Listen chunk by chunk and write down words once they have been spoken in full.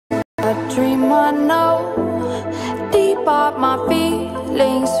A dream I know, deep up my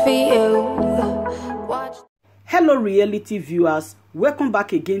feelings for you. Watch. Hello reality viewers, welcome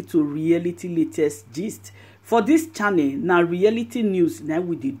back again to Reality Latest Gist. For this channel, now reality news now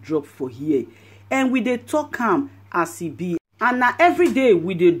we dey drop for here. And we dey talk as e be. And now every day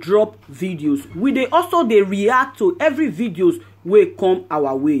we dey drop videos. We dey also dey react to every videos wey come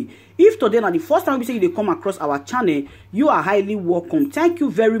our way. If today na the first time we say you dey come across our channel, you are highly welcome. Thank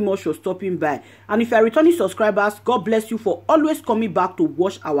you very much for stopping by. And if you are returning subscribers, God bless you for always coming back to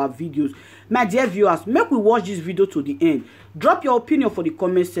watch our videos. My dear viewers, make we watch this video to the end. Drop your opinion for the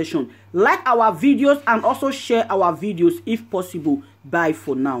comment section. Like our videos and also share our videos if possible. Bye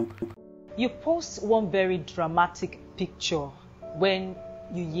for now. You post one very dramatic picture when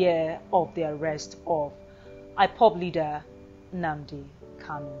you hear of the arrest of IPOB leader Nnamdi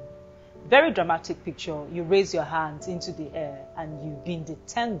Kanu. Very dramatic picture. You raise your hands into the air and you begin to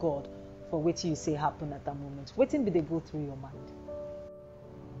thank God for what you say happened at that moment. What did they go through your mind?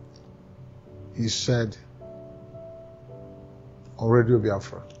 He said on Radio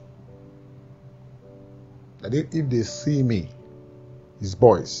Biafra that if they see me, his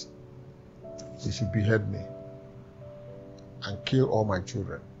boys, they should behead me and kill all my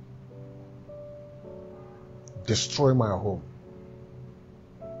children, destroy my home.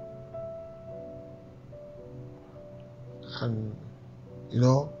 And you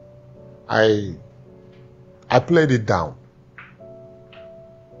know, I played it down,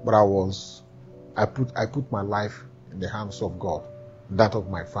 but I put my life in the hands of God, that of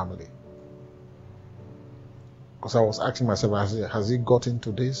my family. Because I was asking myself, has it gotten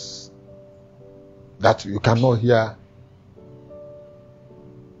to this? That you cannot hear,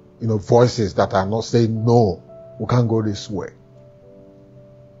 voices that are not saying, no, we can't go this way.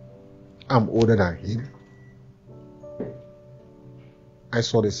 I'm older than him. I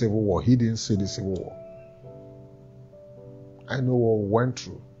saw the Civil War. He didn't see the Civil War. I know what we went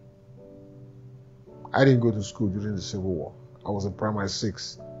through. I didn't go to school during the Civil War. I was in primary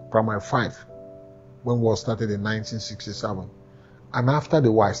 5, when war started in 1967. And after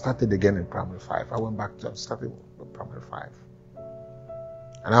the war, I started again in primary 5. I went back to started in primary 5.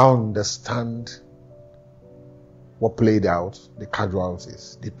 And I understand what played out, the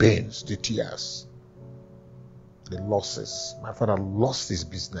casualties, the pains, the tears, the losses. My father lost his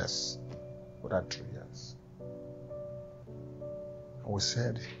business for that 3 years. And we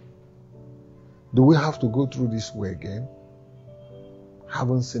said, do we have to go through this way again? I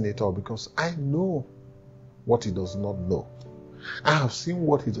haven't seen it all, because I know what he does not know. I have seen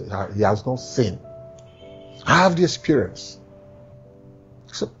what he has not seen. I have the experience.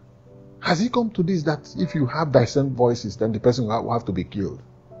 So, has he come to this that if you have dissent voices, then the person will have to be killed?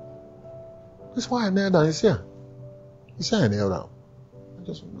 That's why I knelt down. He's here. He said I knelt down.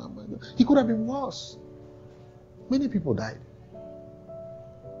 He could have been worse. Many people died.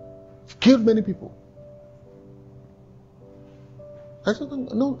 Killed many people. I said,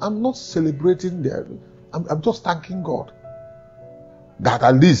 no, I'm not celebrating there. I'm just thanking God that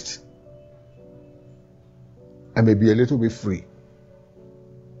at least I may be a little bit free.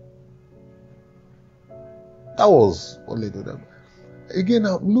 That was what led to them. Again,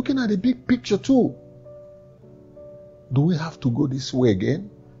 I'm looking at the big picture too. Do we have to go this way again?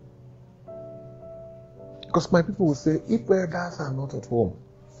 Because my people will say, if elders are not at home,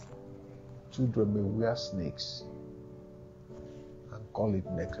 children may wear snakes and call it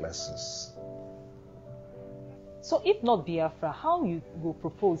necklaces. So if not Biafra, how you go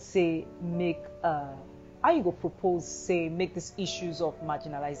propose, say, make these issues of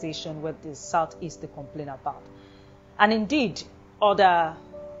marginalization where the Southeast they complain about, and indeed other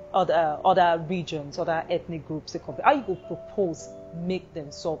regions, other ethnic groups they complain, how you go propose make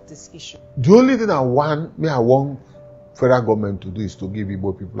them solve this issue? The only thing I want federal government to do is to give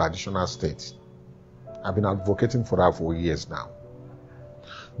Igbo people additional states. I've been advocating for that for years now.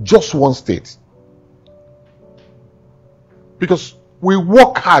 Just one state. Because we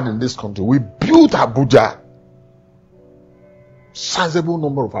work hard in this country. We built Abuja. Sizable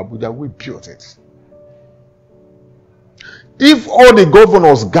number of Abuja, we built it. If all the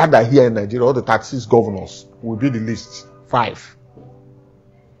governors gather here in Nigeria, all the 36 governors will be the list, 5.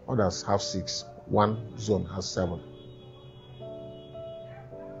 Others have 6. One zone has 7.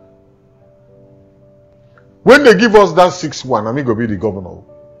 When they give us that 6th one, I'm going to be the governor.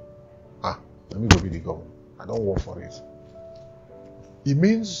 Let me go be the governor. I don't work for it. It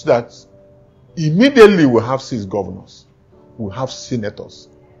means that immediately we'll have 6 governors. We'll have senators.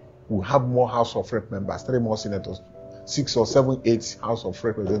 We'll have more House of Rep members, 3 more senators, 6 or 7, 8 House of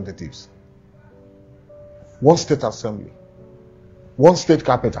Representatives. 1 state assembly. 1 state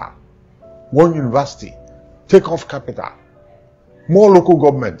capital. one university, take off capital, more local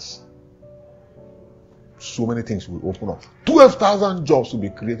governments. So many things will open up. 12,000 jobs will be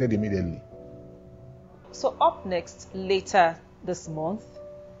created immediately. So up next, later this month,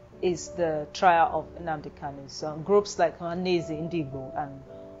 is the trial of Nnamdi Kanu. So groups like Haneze, Igbo, and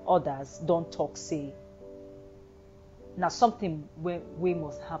others don't talk say. Now something we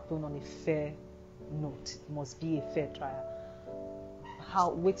must happen on a fair note. It must be a fair trial.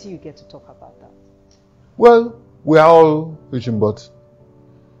 Wait till you get to talk about that. Well, we are all preaching, but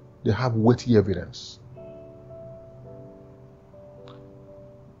they have weighty evidence.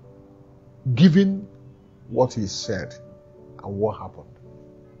 Given what he said and what happened,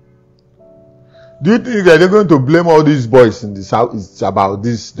 do you think that they're going to blame all these boys in the south? It's about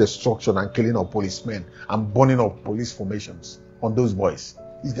this destruction and killing of policemen and burning of police formations on those boys?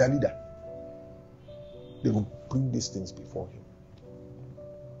 He's their leader. They will bring these things before him.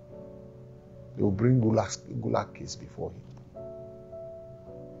 They will bring Gulag case before him.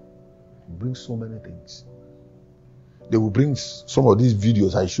 Bring so many things. They will bring some of these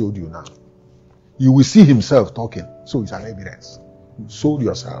videos I showed you now. You will see himself talking. So it's an evidence. You sold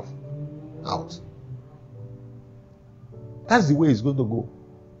yourself out. That's the way it's going to go.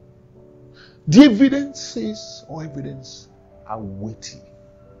 The evidences or evidence are weighty.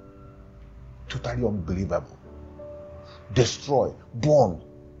 Totally unbelievable. Destroy, burn,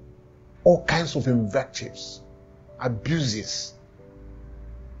 all kinds of invectives, abuses.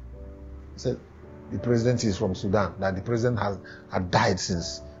 He said the president is from Sudan, that the president had died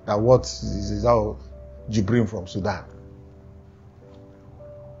since. That what is how Jibrin from Sudan.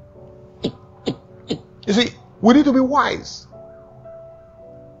 You see, we need to be wise.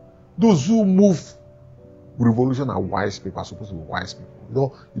 Those who move revolution are wise people, are supposed to be wise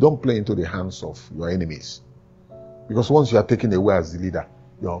people. You don't play into the hands of your enemies. Because once you are taken away as the leader,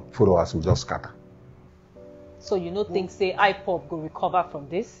 your followers will just scatter. So you don't think, say, IPOB will recover from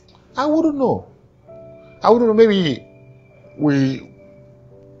this? I wouldn't know. Maybe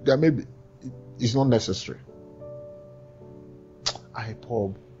maybe it's not necessary.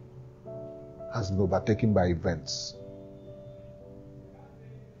 IPOB has been overtaken by events.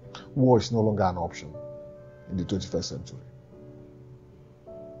 War is no longer an option in the 21st century.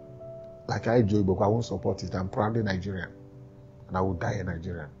 Like Igbokwe, I won't support it. I'm proudly Nigerian. And I will die a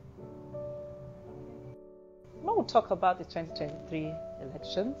Nigerian. Now we'll talk about the 2023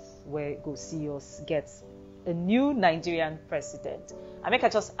 elections, where go see us get a new Nigerian president. I make I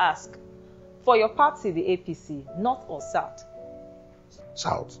just ask, for your party, the APC, North or South?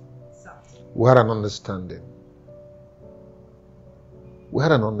 South. We had an understanding. We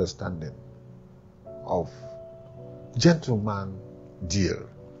had an understanding of gentleman deal.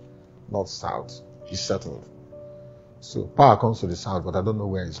 North South. It's settled. So power comes to the South, but I don't know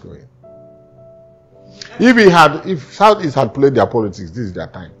where it's going. If Southeast had played their politics, this is their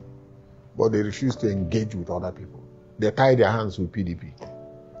time. But they refuse to engage with other people. They tie their hands with PDP.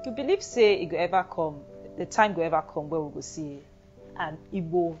 You believe, say, it will ever come, the time will ever come where we will see an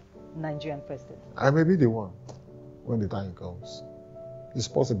Igbo Nigerian president? I may be the one when the time comes. It's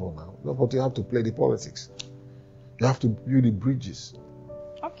possible now. But you have to play the politics. You have to build the bridges.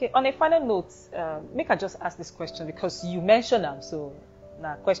 Okay, on a final note, make I just ask this question because you mentioned them, so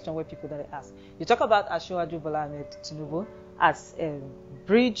now question where people don't ask. You talk about Asiwaju Bola Ahmed Tinubu as a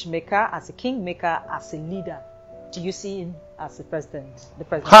bridge maker, as a king maker, as a leader. Do you see him as the president?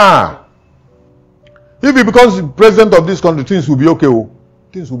 Ha! If he becomes the president of this country, things will be okay.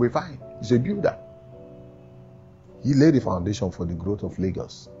 Things will be fine. He's a builder. He laid the foundation for the growth of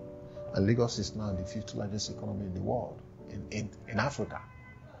Lagos. And Lagos is now the 5th largest economy in the world, in Africa.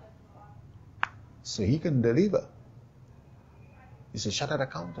 So he can deliver. He's a chartered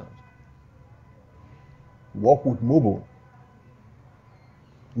accountant. Work with mobile.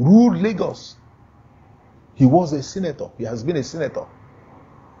 Ruled Lagos. He was a senator. He has been a senator.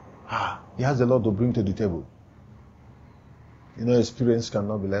 He has a lot to bring to the table. Experience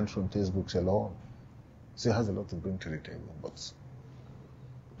cannot be learned from textbooks alone. So he has a lot to bring to the table. But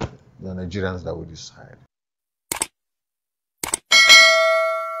the Nigerians that will decide.